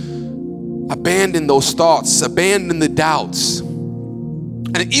those thoughts, abandon the doubts,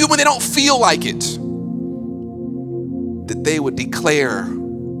 and even when they don't feel like it, that they would declare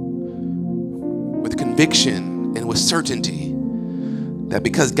with conviction and with certainty that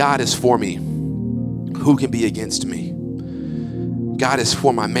because God is for me, who can be against me? God is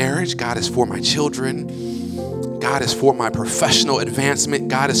for my marriage. God is for my children. God is for my professional advancement.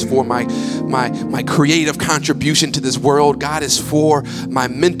 God is for my creative contribution to this world. God is for my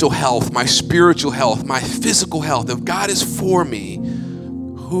mental health, my spiritual health, my physical health. If God is for me,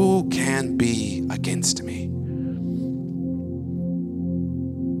 who can be against me?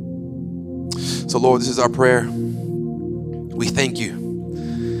 So Lord, this is our prayer. We thank you.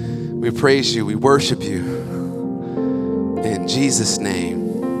 We praise you. We worship you. In Jesus'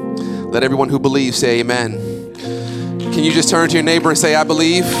 name. Let everyone who believes say amen. Can you just turn to your neighbor and say, I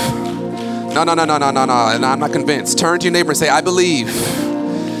believe? No. And I'm not convinced. Turn to your neighbor and say, I believe.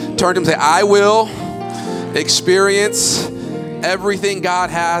 Turn to him and say, I will experience everything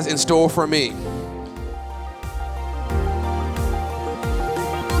God has in store for me.